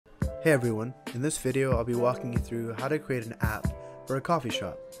Hey everyone, in this video I'll be walking you through how to create an app for a coffee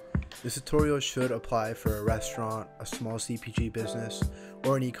shop. This tutorial should apply for a restaurant, a small CPG business,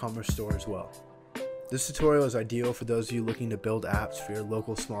 or an e-commerce store as well. This tutorial is ideal for those of you looking to build apps for your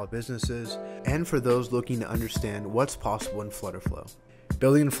local small businesses and for those looking to understand what's possible in Flutterflow.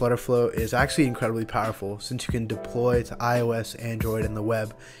 Building in Flutterflow is actually incredibly powerful since you can deploy to iOS, Android, and the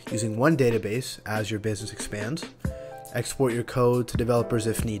web using one database as your business expands. Export your code to developers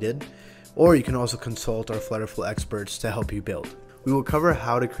if needed, or you can also consult our Flutterflow experts to help you build. We will cover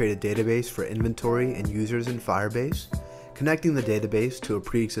how to create a database for inventory and users in Firebase, connecting the database to a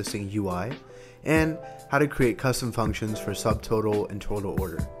pre-existing UI, and how to create custom functions for subtotal and total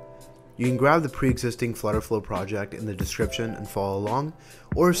order. You can grab the pre-existing Flutterflow project in the description and follow along,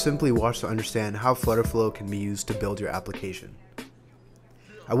 or simply watch to understand how Flutterflow can be used to build your application.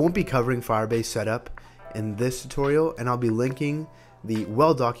 I won't be covering Firebase setup in this tutorial, and I'll be linking the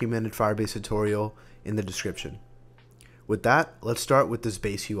well-documented Firebase tutorial in the description. With that, let's start with this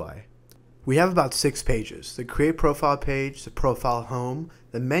base UI. We have about 6 pages: the create profile page, the profile home,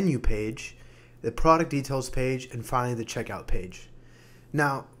 the menu page, the product details page, and finally the checkout page.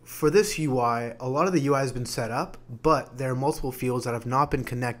 Now, for this UI, a lot of the UI has been set up, but there are multiple fields that have not been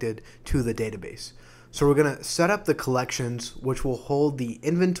connected to the database. So we're going to set up the collections, which will hold the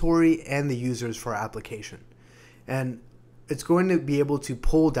inventory and the users for our application. And it's going to be able to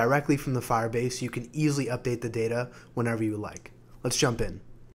pull directly from the Firebase, so you can easily update the data whenever you like. Let's jump in.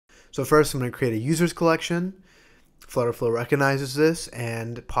 So first, I'm going to create a users collection. Flutterflow recognizes this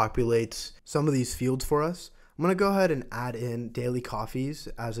and populates some of these fields for us. I'm going to go ahead and add in daily coffees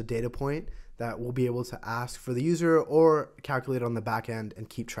as a data point that we'll be able to ask for the user or calculate on the back end and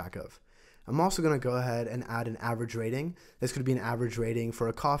keep track of. I'm also going to go ahead and add an average rating. This could be an average rating for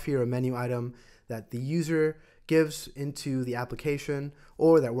a coffee or a menu item that the user gives into the application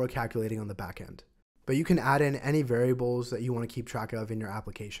or that we're calculating on the back end. But you can add in any variables that you want to keep track of in your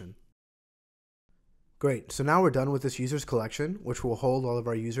application. Great, so now we're done with this users collection, which will hold all of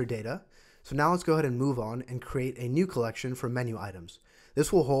our user data. So now let's go ahead and move on and create a new collection for menu items.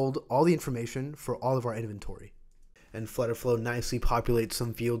 This will hold all the information for all of our inventory. And Flutterflow nicely populates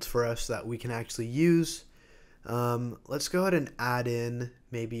some fields for us that we can actually use. Let's go ahead and add in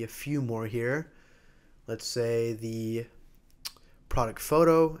maybe a few more here. Let's say the product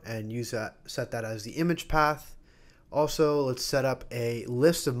photo and set that as the image path. Also, let's set up a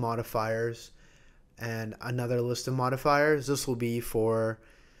list of modifiers and another list of modifiers. This will be for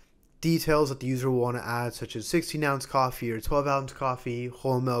details that the user will want to add, such as 16-ounce coffee or 12-ounce coffee,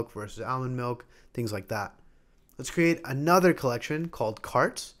 whole milk versus almond milk, things like that. Let's create another collection called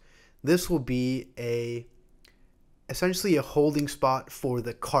carts. This will be essentially a holding spot for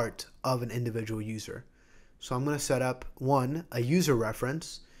the cart of an individual user. So I'm going to set up a user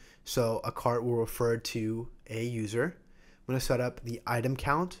reference. So a cart will refer to a user. I'm going to set up the item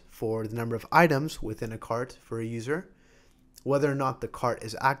count for the number of items within a cart for a user, whether or not the cart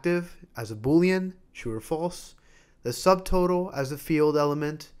is active as a Boolean, true or false, the subtotal as a field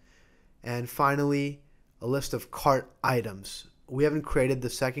element, and finally a list of cart items. We haven't created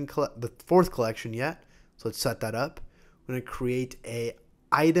the fourth collection yet, so let's set that up. We're going to create a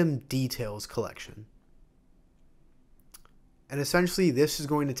item details collection. And essentially this is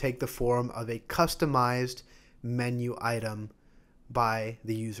going to take the form of a customized menu item by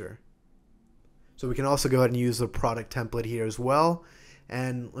the user. So we can also go ahead and use the product template here as well.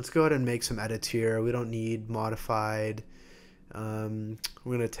 And let's go ahead and make some edits here. We don't need modified. We're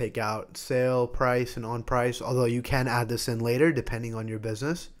going to take out sale price and on price, although you can add this in later depending on your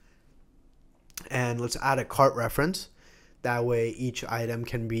business. And let's add a cart reference. That way each item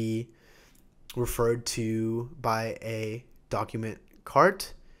can be referred to by a document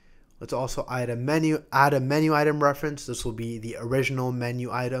cart. Let's also add a menu item reference. This will be the original menu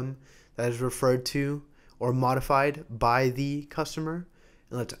item that is referred to or modified by the customer.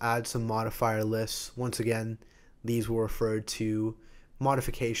 And let's add some modifier lists. Once again, these will refer to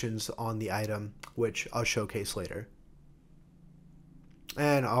modifications on the item, which I'll showcase later.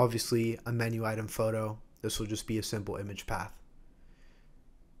 And obviously a menu item photo. This will just be a simple image path.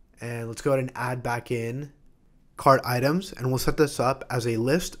 And let's go ahead and add back in cart items, and we'll set this up as a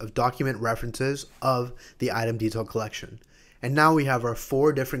list of document references of the item detail collection. And now we have our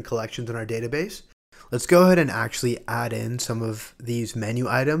 4 different collections in our database. Let's go ahead and actually add in some of these menu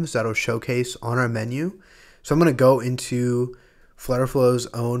items that'll showcase on our menu. So I'm going to go into Flutterflow's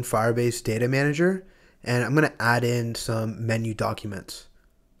own Firebase data manager, and I'm going to add in some menu documents.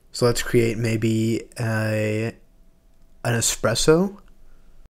 So let's create maybe an espresso.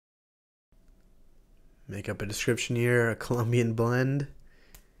 Make up a description here, a Colombian blend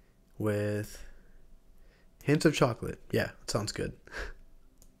with hints of chocolate. Yeah, that sounds good.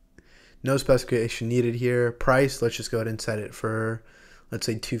 No specification needed here. Price, let's just go ahead and set it for, let's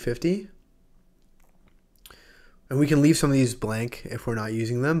say $2.50. And we can leave some of these blank if we're not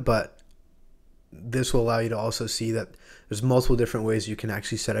using them, but this will allow you to also see that there's multiple different ways you can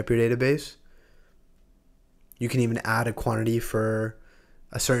actually set up your database. You can even add a quantity for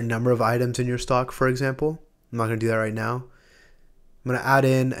a certain number of items in your stock, for example. I'm not going to do that right now. I'm going to add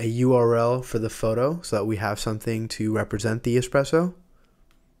in a URL for the photo so that we have something to represent the espresso.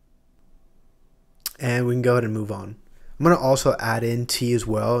 And we can go ahead and move on. I'm going to also add in tea as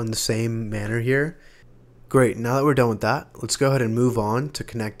well in the same manner here. Great, now that we're done with that, let's go ahead and move on to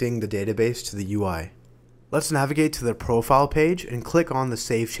connecting the database to the UI. Let's navigate to the profile page and click on the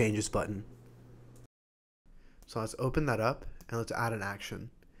Save Changes button. So let's open that up and let's add an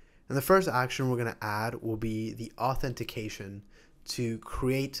action. And the first action we're going to add will be the authentication to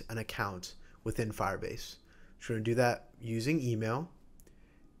create an account within Firebase. So we're going to do that using email,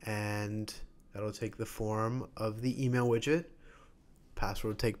 and that'll take the form of the email widget.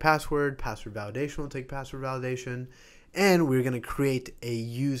 Password will take password, password validation will take password validation, and we're going to create a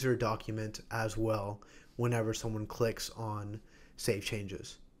user document as well whenever someone clicks on Save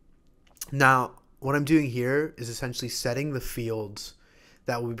Changes. Now, what I'm doing here is essentially setting the fields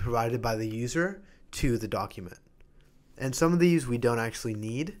that will be provided by the user to the document. And some of these we don't actually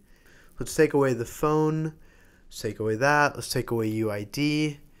need. Let's take away the phone, let's take away that, let's take away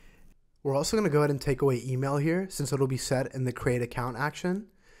UID. We're also going to go ahead and take away email here since it'll be set in the create account action.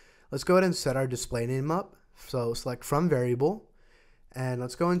 Let's go ahead and set our display name up. So select from variable, and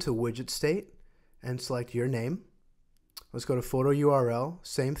let's go into widget state and select your name. Let's go to photo URL,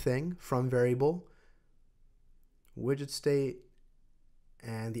 same thing, from variable, widget state,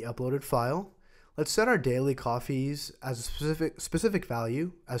 and the uploaded file. Let's set our daily coffees as a specific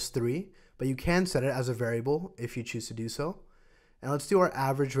value as 3, but you can set it as a variable if you choose to do so. And let's do our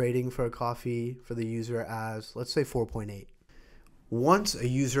average rating for a coffee for the user as, let's say, 4.8. Once a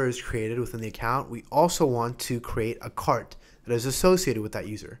user is created within the account, we also want to create a cart that is associated with that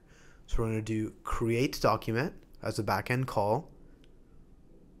user. So we're going to do create document as a backend call.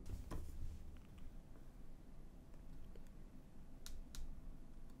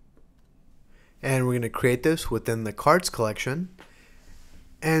 And we're going to create this within the carts collection.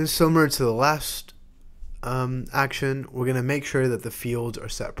 And similar to the last action, we're going to make sure that the fields are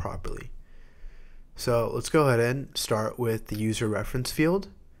set properly. So let's go ahead and start with the user reference field.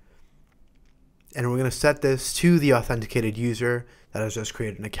 And we're going to set this to the authenticated user that has just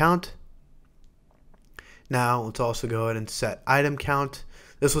created an account. Now let's also go ahead and set item count.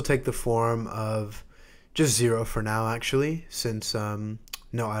 This will take the form of just 0 for now, actually, since no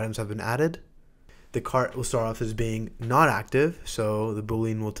items have been added. The cart will start off as being not active, so the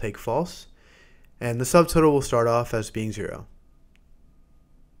boolean will take false. And the subtotal will start off as being 0.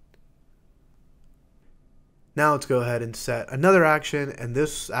 Now let's go ahead and set another action, and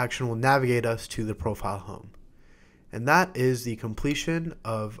this action will navigate us to the profile home. And that is the completion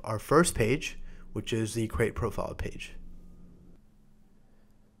of our first page, which is the create profile page.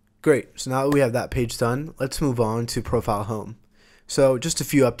 Great, so now that we have that page done, let's move on to profile home. So just a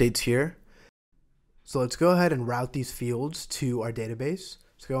few updates here. So let's go ahead and route these fields to our database.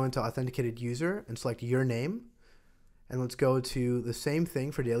 Let's go into authenticated user and select your name. And let's go to the same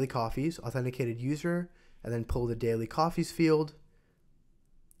thing for daily coffees, authenticated user, and then pull the daily coffees field.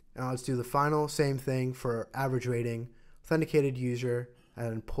 And let's do the final same thing for average rating, authenticated user, and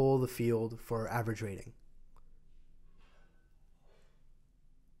then pull the field for average rating.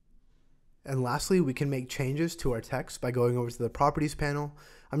 And lastly, we can make changes to our text by going over to the properties panel.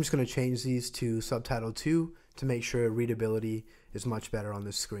 I'm just going to change these to subtitle 2 to make sure readability is much better on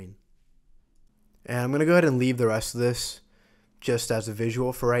this screen. And I'm going to go ahead and leave the rest of this just as a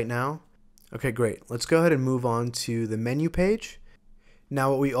visual for right now. Okay, great. Let's go ahead and move on to the menu page. Now,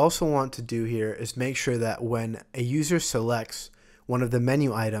 what we also want to do here is make sure that when a user selects one of the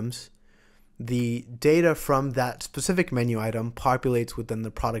menu items, the data from that specific menu item populates within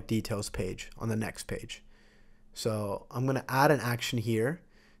the product details page on the next page. So I'm going to add an action here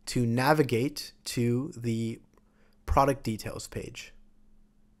to navigate to the product details page.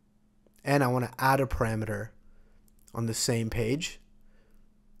 And I want to add a parameter on the same page.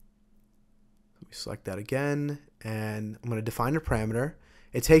 Let me select that again, and I'm going to define a parameter.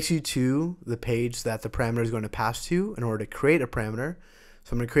 It takes you to the page that the parameter is going to pass to in order to create a parameter.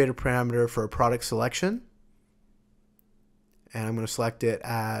 So I'm going to create a parameter for a product selection, and I'm going to select it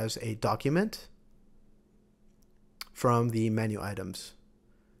as a document from the menu items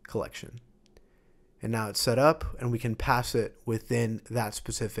collection. And now it's set up and we can pass it within that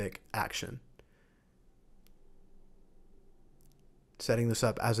specific action. Setting this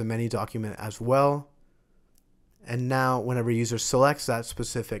up as a menu document as well. And now whenever a user selects that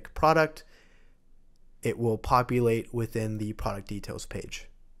specific product, it will populate within the product details page.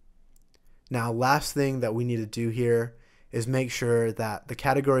 Now, last thing that we need to do here is make sure that the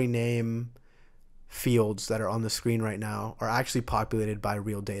category name fields that are on the screen right now are actually populated by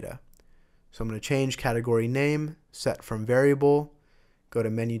real data. So I'm going to change category name, set from variable, go to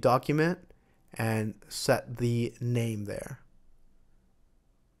menu document, and set the name there.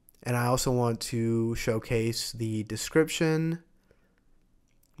 And I also want to showcase the description.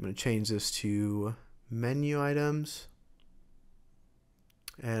 I'm going to change this to menu items.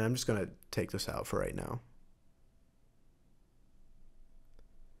 And I'm just going to take this out for right now.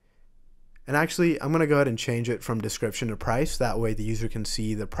 And actually, I'm going to go ahead and change it from description to price. That way the user can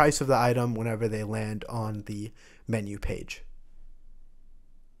see the price of the item whenever they land on the menu page.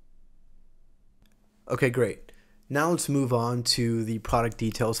 Okay, great. Now let's move on to the product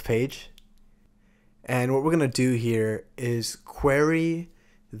details page. And what we're going to do here is query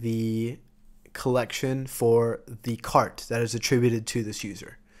the collection for the cart that is attributed to this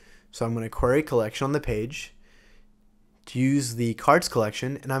user. So I'm going to query collection on the page, to use the carts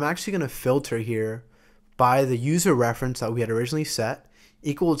collection, and I'm actually going to filter here by the user reference that we had originally set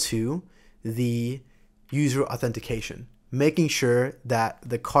equal to the user authentication, making sure that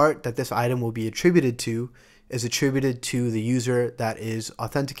the cart that this item will be attributed to is attributed to the user that is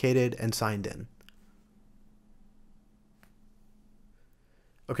authenticated and signed in.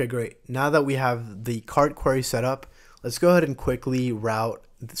 Okay, great. Now that we have the cart query set up, let's go ahead and quickly route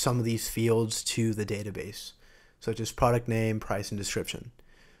some of these fields to the database, such as product name, price, and description.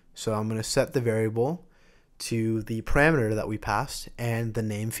 So I'm going to set the variable to the parameter that we passed and the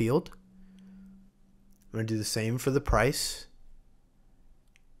name field. I'm going to do the same for the price.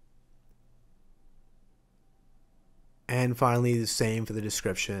 And finally, the same for the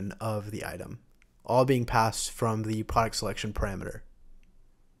description of the item, all being passed from the product selection parameter.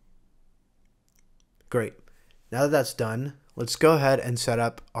 Great. Now that that's done, let's go ahead and set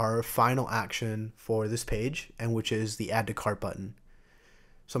up our final action for this page, and which is the add to cart button.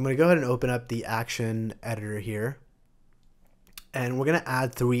 So I'm going to go ahead and open up the action editor here, and we're going to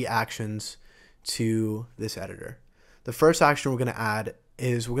add 3 actions to this editor. The first action we're going to add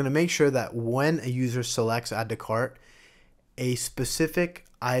is we're going to make sure that when a user selects add to cart, a specific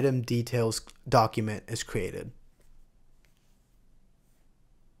item details document is created.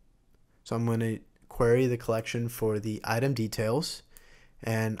 So I'm going to query the collection for the item details,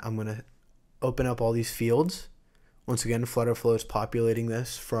 and I'm going to open up all these fields. Once again, Flutterflow is populating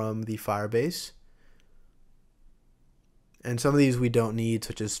this from the Firebase. And some of these we don't need,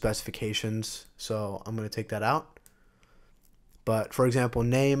 such as specifications, so I'm going to take that out. But for example,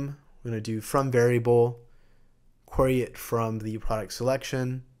 name, we're going to do from variable, query it from the product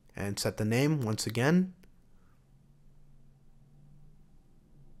selection, and set the name once again.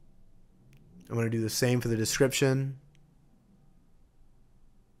 I'm going to do the same for the description.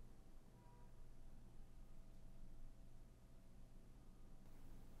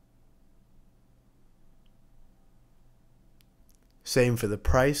 Same for the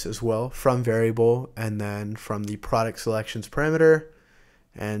price as well, from variable, and then from the product selections parameter,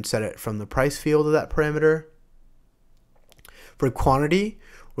 and set it from the price field of that parameter. For quantity,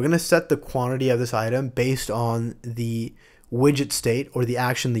 we're going to set the quantity of this item based on the widget state or the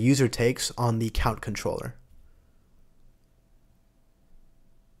action the user takes on the count controller.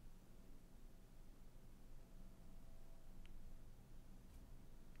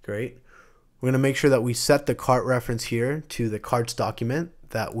 Great. We're going to make sure that we set the cart reference here to the carts document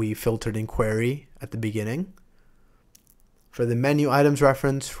that we filtered in query at the beginning. For the menu items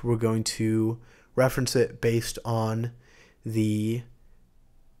reference, we're going to reference it based on the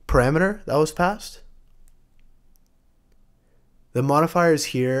parameter that was passed. The modifiers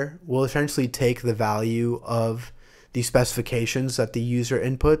here will essentially take the value of the specifications that the user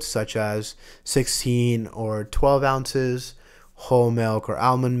inputs, such as 16 or 12 ounces, whole milk or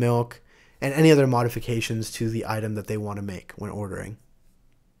almond milk, and any other modifications to the item that they want to make when ordering.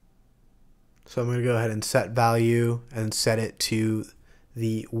 So I'm going to go ahead and set value and set it to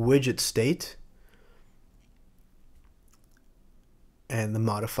the widget state and the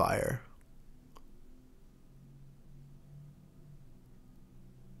modifier.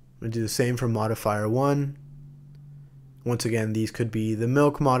 I'm going to do the same for modifier 1. Once again, these could be the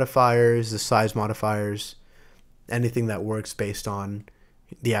milk modifiers, the size modifiers, anything that works based on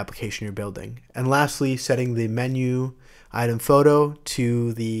the application you're building. And lastly, setting the menu item photo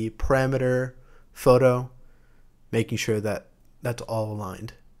to the parameter photo, making sure that that's all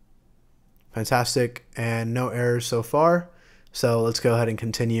aligned. Fantastic, and no errors so far. So let's go ahead and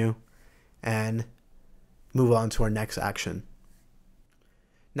continue and move on to our next action.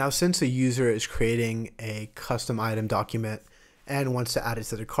 Now, since a user is creating a custom item document and wants to add it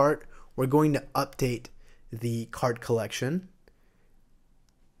to the cart, we're going to update the cart collection,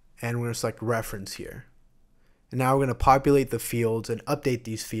 and we're going to select reference here. And now we're going to populate the fields and update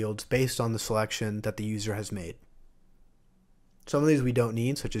these fields based on the selection that the user has made. Some of these we don't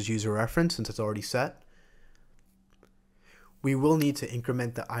need, such as user reference, since it's already set. We will need to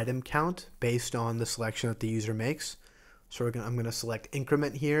increment the item count based on the selection that the user makes. So I'm going to select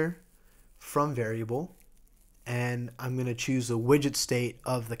increment here from variable, and I'm going to choose the widget state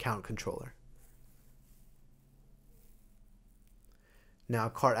of the count controller. Now,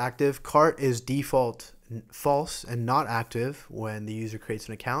 cart active. Cart is default false and not active when the user creates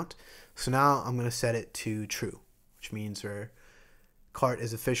an account. So now I'm going to set it to true, which means their cart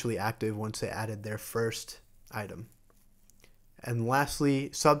is officially active once they added their first item. And lastly,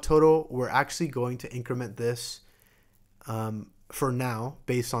 subtotal, we're actually going to increment this for now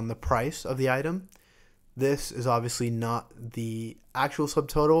based on the price of the item. This is obviously not the actual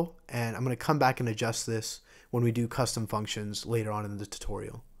subtotal, and I'm going to come back and adjust this when we do custom functions later on in the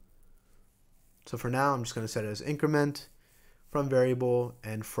tutorial. So for now, I'm just going to set it as increment from variable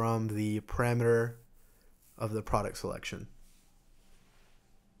and from the parameter of the product selection.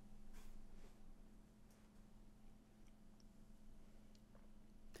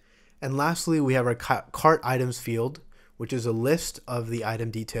 And lastly, we have our cart items field, which is a list of the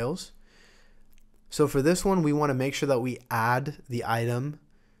item details. So for this one, we want to make sure that we add the item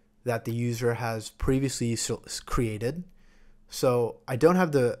that the user has previously created. So I don't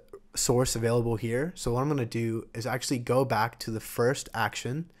have the source available here. So what I'm going to do is actually go back to the first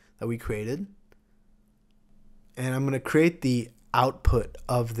action that we created. And I'm going to create the output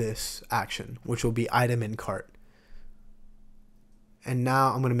of this action, which will be item in cart. And now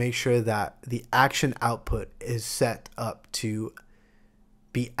I'm going to make sure that the action output is set up to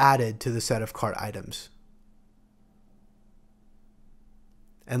be added to the set of cart items.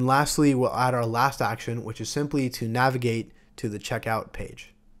 And lastly, we'll add our last action, which is simply to navigate to the checkout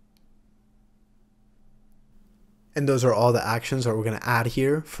page. And those are all the actions that we're going to add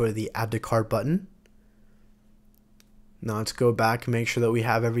here for the add to cart button. Now let's go back and make sure that we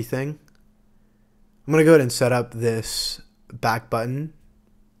have everything. I'm going to go ahead and set up this back button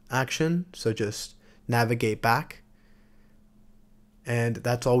action. So just navigate back. And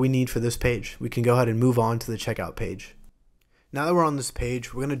that's all we need for this page. We can go ahead and move on to the checkout page. Now that we're on this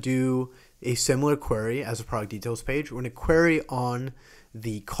page, we're going to do a similar query as a product details page. We're going to query on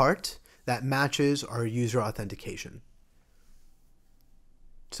the cart that matches our user authentication.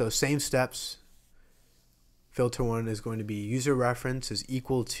 So same steps. Filter one is going to be user reference is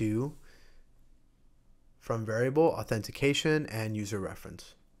equal to from variable authentication and user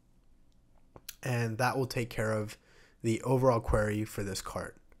reference. And that will take care of the overall query for this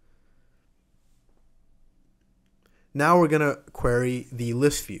cart. Now we're going to query the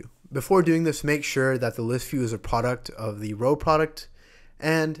list view. Before doing this, make sure that the list view is a product of the row product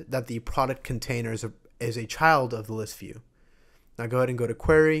and that the product container is a child of the list view. Now go ahead and go to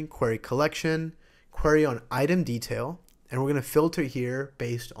query, query collection, query on item detail, and we're going to filter here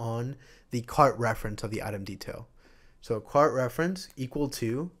based on the cart reference of the item detail. So cart reference equal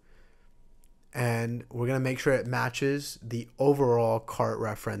to, and we're going to make sure it matches the overall cart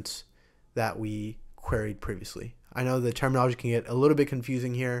reference that we queried previously. I know the terminology can get a little bit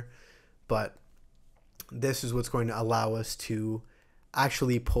confusing here, but this is what's going to allow us to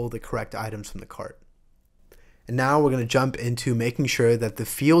actually pull the correct items from the cart. And now we're going to jump into making sure that the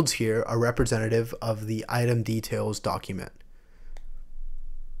fields here are representative of the item details document.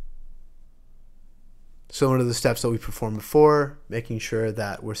 Similar to the steps that we performed before, making sure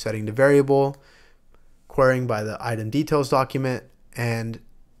that we're setting the variable, querying by the item details document, and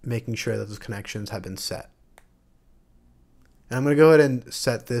making sure that those connections have been set. And I'm going to go ahead and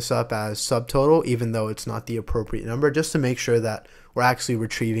set this up as subtotal, even though it's not the appropriate number, just to make sure that we're actually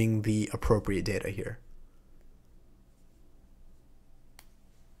retrieving the appropriate data here.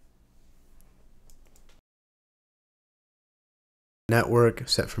 Network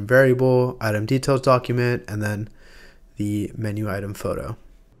set from variable, item details document, and then the menu item photo.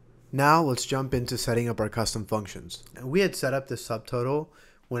 Now let's jump into setting up our custom functions. And we had set up the subtotal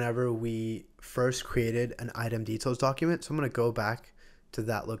whenever we first created an item details document. So I'm going to go back to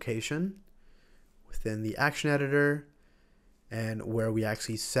that location within the action editor and where we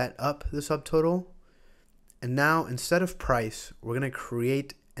actually set up the subtotal. And now instead of price, we're going to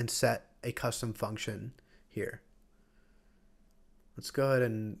create and set a custom function here. Let's go ahead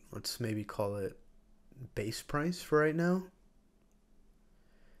and let's maybe call it base price for right now.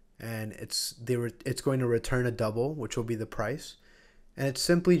 And it's going to return a double, which will be the price. And it's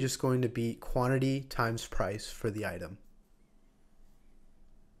simply just going to be quantity times price for the item.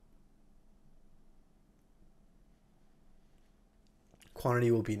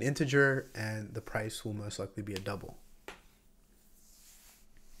 Quantity will be an integer, and the price will most likely be a double.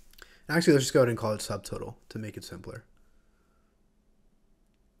 Actually, let's just go ahead and call it subtotal to make it simpler.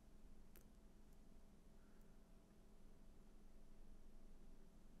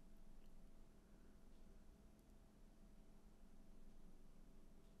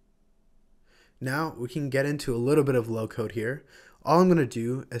 Now we can get into a little bit of low code here. All I'm going to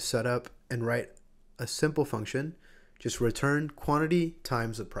do is set up and write a simple function, just return quantity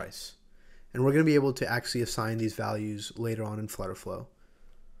times the price. And we're going to be able to actually assign these values later on in Flutterflow.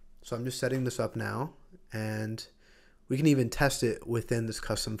 So I'm just setting this up now, and we can even test it within this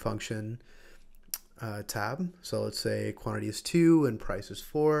custom function tab. So let's say quantity is 2 and price is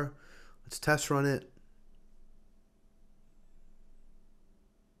 4. Let's test run it.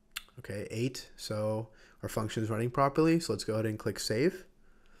 Okay, 8. So our function is running properly. So let's go ahead and click save.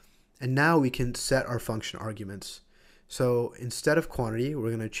 And now we can set our function arguments. So instead of quantity, we're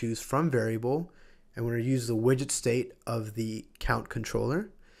going to choose from variable, and we're going to use the widget state of the count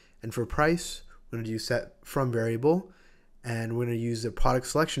controller. And for price, we're going to do set from variable, and we're going to use the product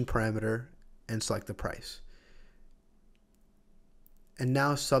selection parameter and select the price. And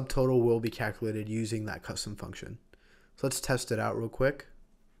now subtotal will be calculated using that custom function. So let's test it out real quick.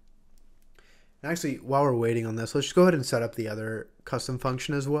 And actually, while we're waiting on this, let's just go ahead and set up the other custom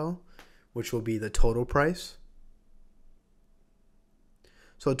function as well, which will be the total price.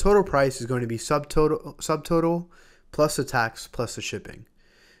 So total price is going to be subtotal plus the tax plus the shipping.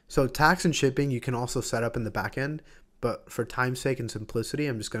 So tax and shipping you can also set up in the back end, but for time's sake and simplicity,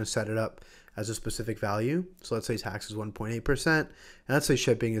 I'm just going to set it up as a specific value. So let's say tax is 1.8%, and let's say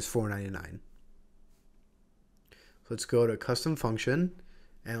shipping is $4.99. So let's go to custom function,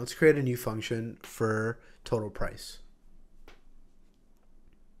 and let's create a new function for total price.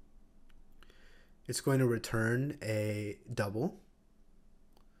 It's going to return a double.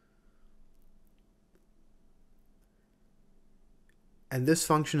 And this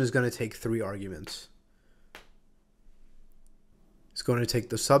function is going to take 3 arguments. It's going to take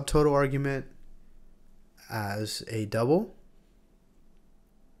the subtotal argument as a double.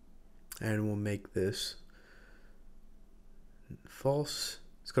 And we'll make this false.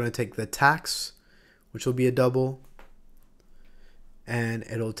 It's going to take the tax, which will be a double. And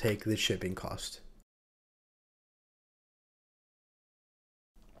it'll take the shipping cost.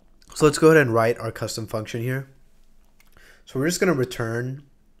 So let's go ahead and write our custom function here. So we're just going to return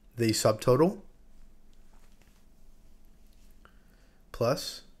the subtotal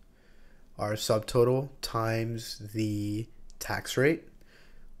plus our subtotal times the tax rate,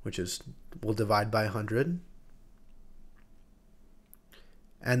 which is, we'll divide by 100.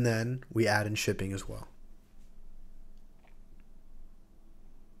 And then we add in shipping as well.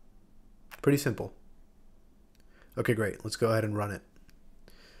 Pretty simple. Okay, great. Let's go ahead and run it.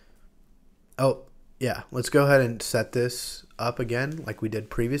 Oh, yeah, let's go ahead and set this up again like we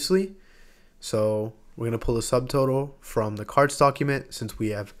did previously. So we're going to pull the subtotal from the cards document since we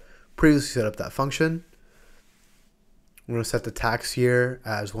have previously set up that function. We're going to set the tax here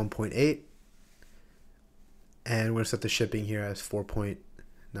as 1.8. And we're going to set the shipping here as 4.99.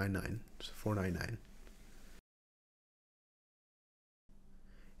 So 499.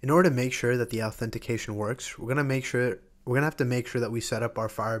 In order to make sure that the authentication works, we're going to have to make sure that we set up our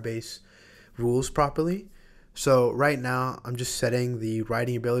Firebase rules properly. So right now I'm just setting the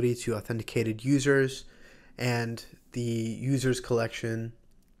writing ability to authenticated users and the users collection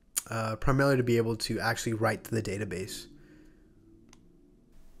primarily to be able to actually write to the database.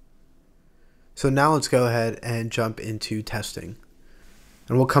 So now let's go ahead and jump into testing,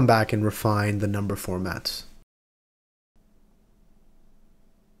 and we'll come back and refine the number formats.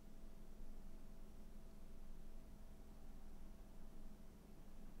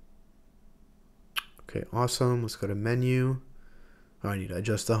 Okay, awesome. Let's go to menu. Oh, I need to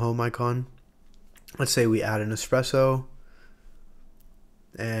adjust the home icon. Let's say we add an espresso.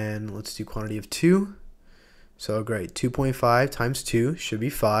 And let's do quantity of 2. So great. 2.5 times 2 should be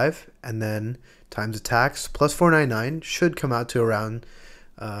 5. And then times the tax plus $4.99 should come out to around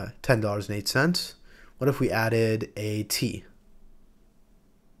 $10.08. What if we added a tea?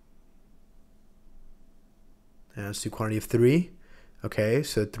 And let's do quantity of 3. Okay,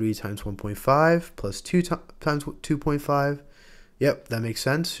 so 3 times 1.5 plus 2 times 2.5 Yep, that makes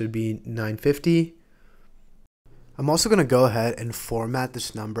sense. Should be 950. I'm also going to go ahead and format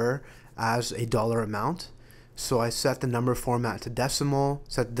this number as a dollar amount. So I set the number format to decimal,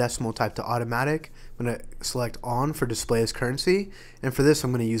 set the decimal type to automatic. I'm going to select on for display as currency. And for this,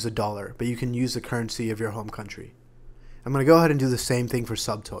 I'm going to use a dollar, but you can use the currency of your home country. I'm going to go ahead and do the same thing for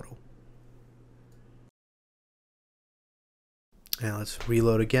subtotal. And let's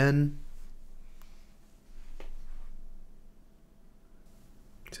reload again.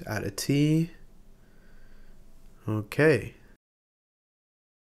 To add a T. Okay.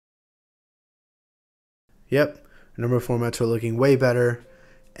 Yep, number formats are looking way better,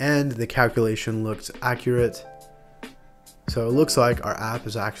 and the calculation looks accurate. So it looks like our app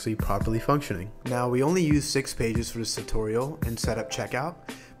is actually properly functioning. Now, we only use 6 pages for this tutorial and set up checkout,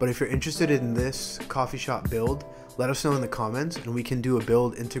 but if you're interested in this CoffeeShop build, let us know in the comments and we can do a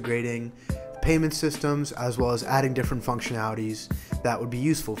build integrating payment systems as well as adding different functionalities that would be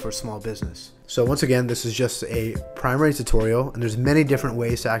useful for small business. So once again, this is just a primary tutorial and there's many different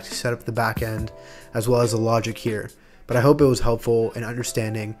ways to actually set up the back end as well as the logic here. But I hope it was helpful in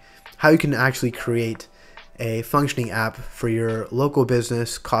understanding how you can actually create a functioning app for your local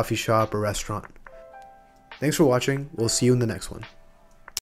business, coffee shop, or restaurant. Thanks for watching. We'll see you in the next one.